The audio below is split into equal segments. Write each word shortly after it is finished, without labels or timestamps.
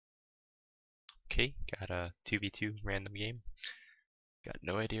Okay, got a 2v2 random game. Got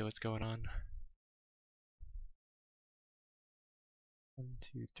no idea what's going on. 1,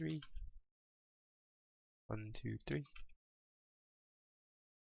 2, 3. 1, 2, 3.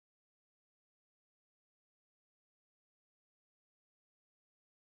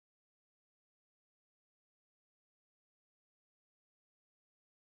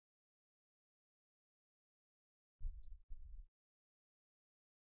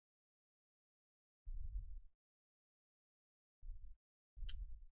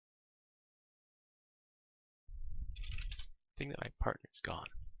 I think that my partner's gone.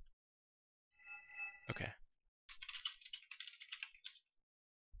 Okay.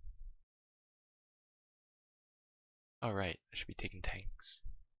 Alright, I should be taking tanks.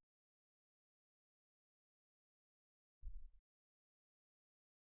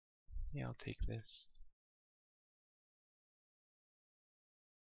 Yeah, I'll take this.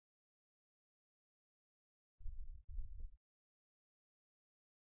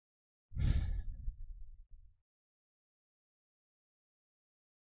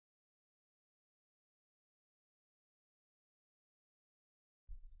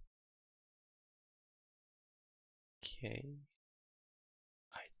 Okay.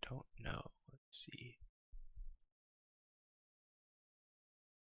 I don't know. Let's see.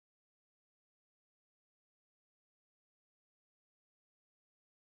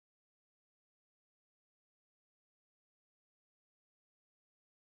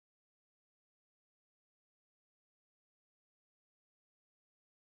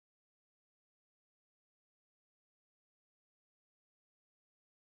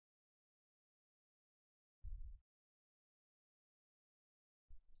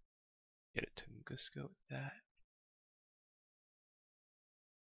 Get a Tunguska with that.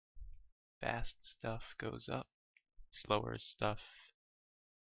 Fast stuff goes up. Slower stuff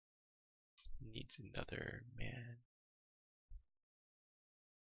needs another man.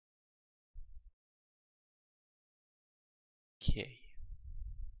 Okay.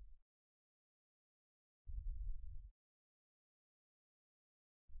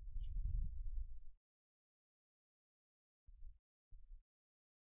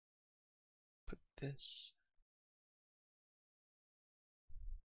 Put this.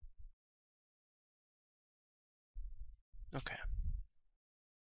 Okay.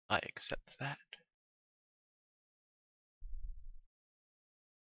 I accept that.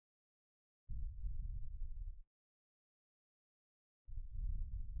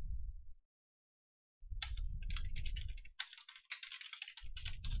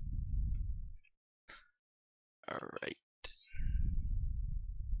 Alright.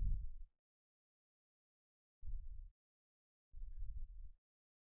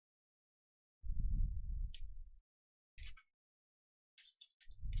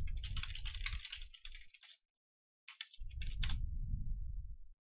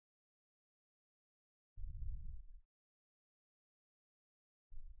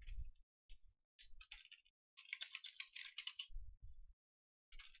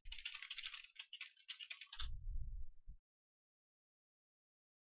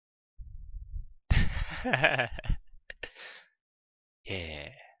 Yeah,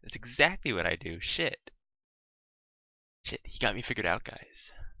 that's exactly what I do. Shit. Shit, he got me figured out,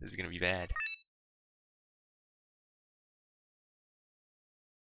 guys. This is gonna be bad.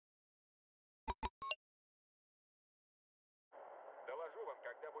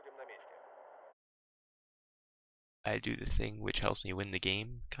 I do the thing which helps me win the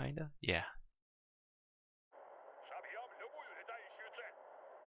game, kinda? Yeah.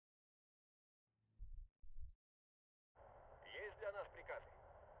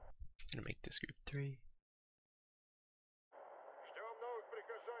 Gonna make this group 3.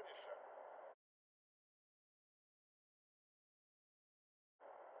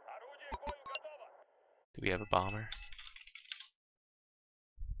 Do we have a bomber?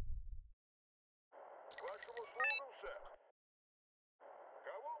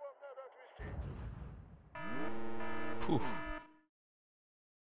 Whew.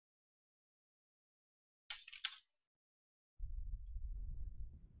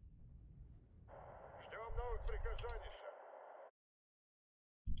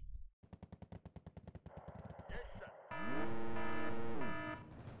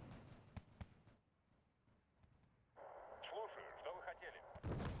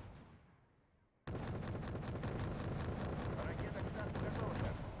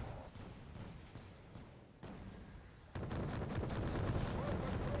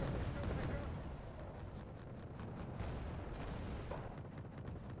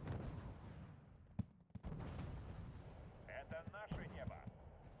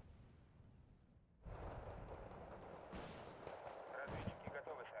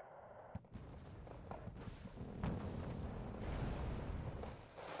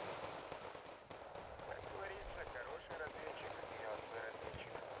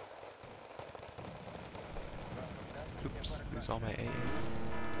 Oops, lose all my AA.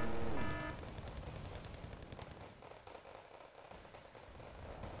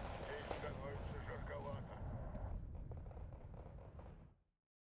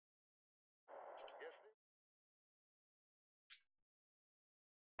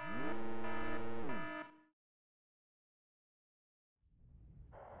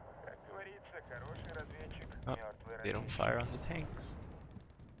 Oh, they don't fire on the tanks.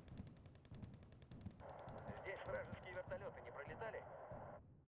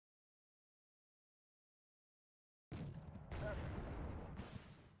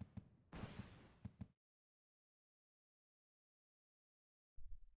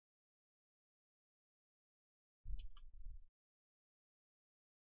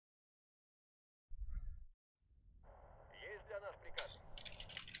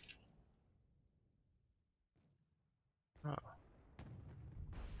 Oh.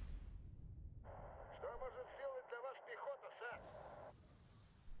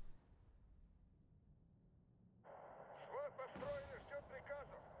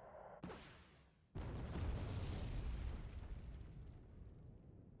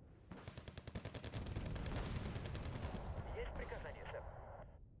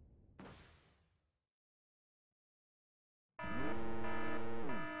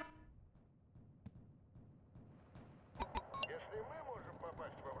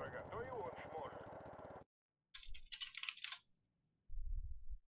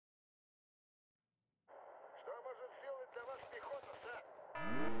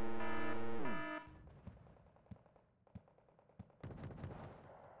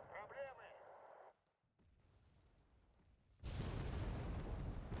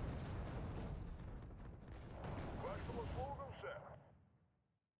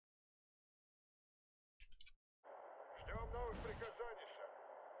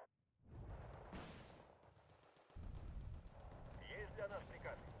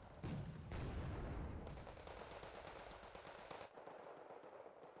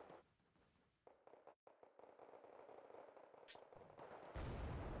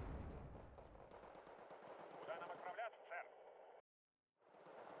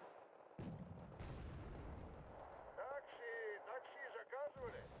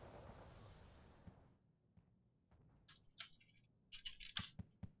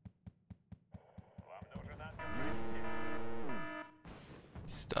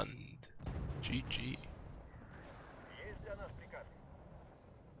 Stunned. GG.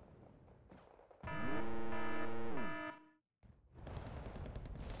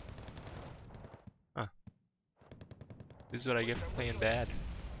 Huh. This is what I get for playing bad.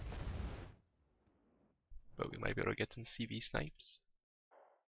 But we might be able to get some CV snipes.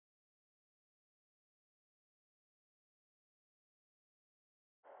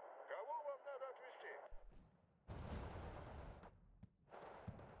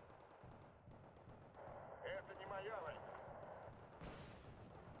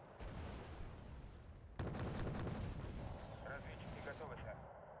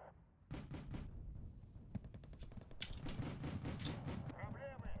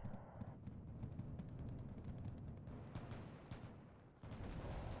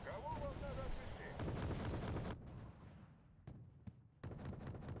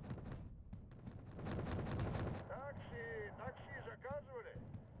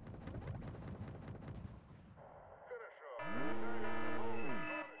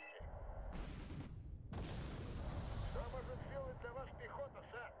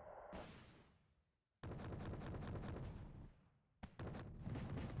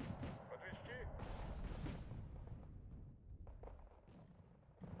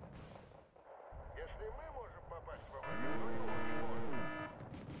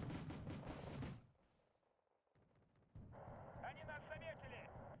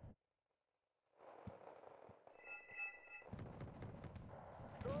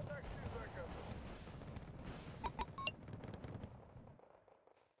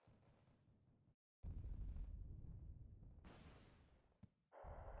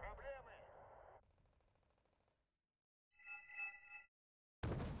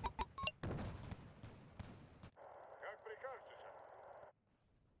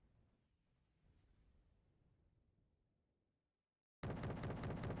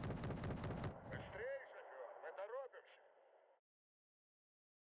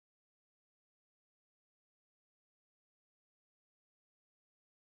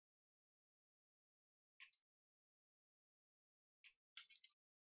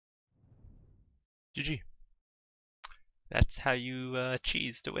 GG. That's how you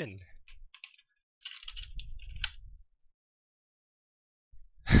cheese to win.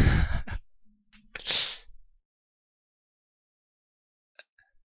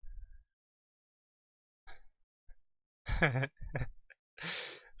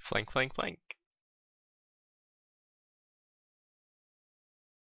 Flank, flank, flank.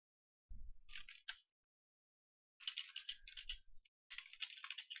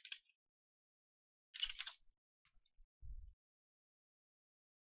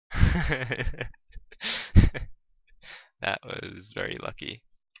 That was very lucky.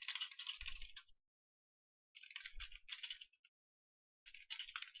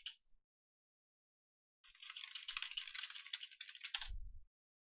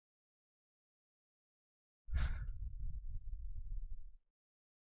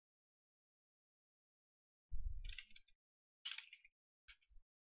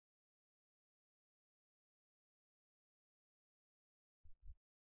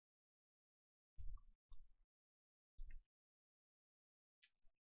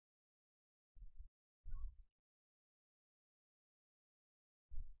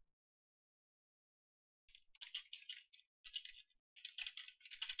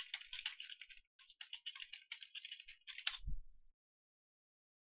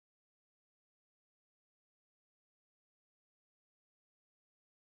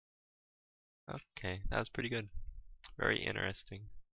 Okay, that was pretty good. Very interesting.